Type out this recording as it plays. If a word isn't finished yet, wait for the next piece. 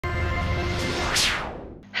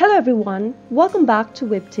Hello everyone, welcome back to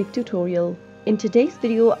Webtech Tutorial. In today's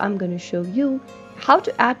video, I'm going to show you how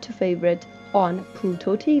to add to favorite on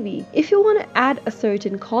Pluto TV. If you want to add a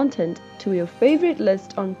certain content to your favorite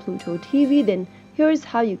list on Pluto TV, then here's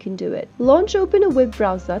how you can do it. Launch open a web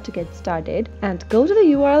browser to get started and go to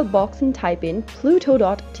the URL box and type in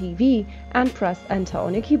pluto.tv and press enter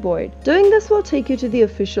on your keyboard. Doing this will take you to the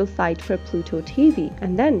official site for Pluto TV,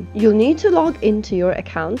 and then you'll need to log into your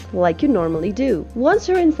account like you normally do. Once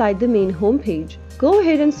you're inside the main homepage, go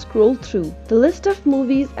ahead and scroll through the list of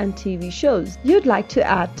movies and TV shows you'd like to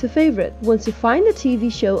add to favorite. Once you find the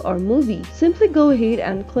TV show or movie, simply go ahead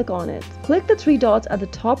and click on it. Click the three dots at the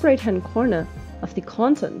top right hand corner of the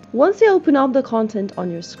content. Once you open up the content on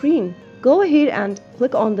your screen, go ahead and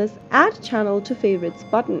click on this Add Channel to Favorites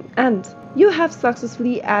button, and you have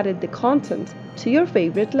successfully added the content to your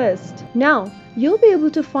favorite list. Now, you'll be able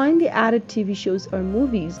to find the added TV shows or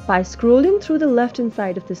movies by scrolling through the left hand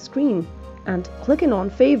side of the screen and clicking on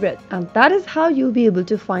favorite, and that is how you'll be able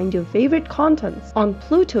to find your favorite contents on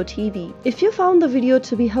Pluto TV. If you found the video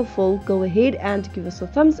to be helpful, go ahead and give us a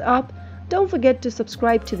thumbs up. Don't forget to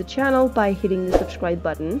subscribe to the channel by hitting the subscribe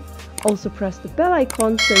button. Also press the bell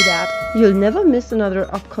icon so that you'll never miss another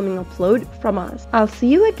upcoming upload from us. I'll see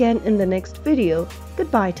you again in the next video.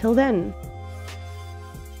 Goodbye till then.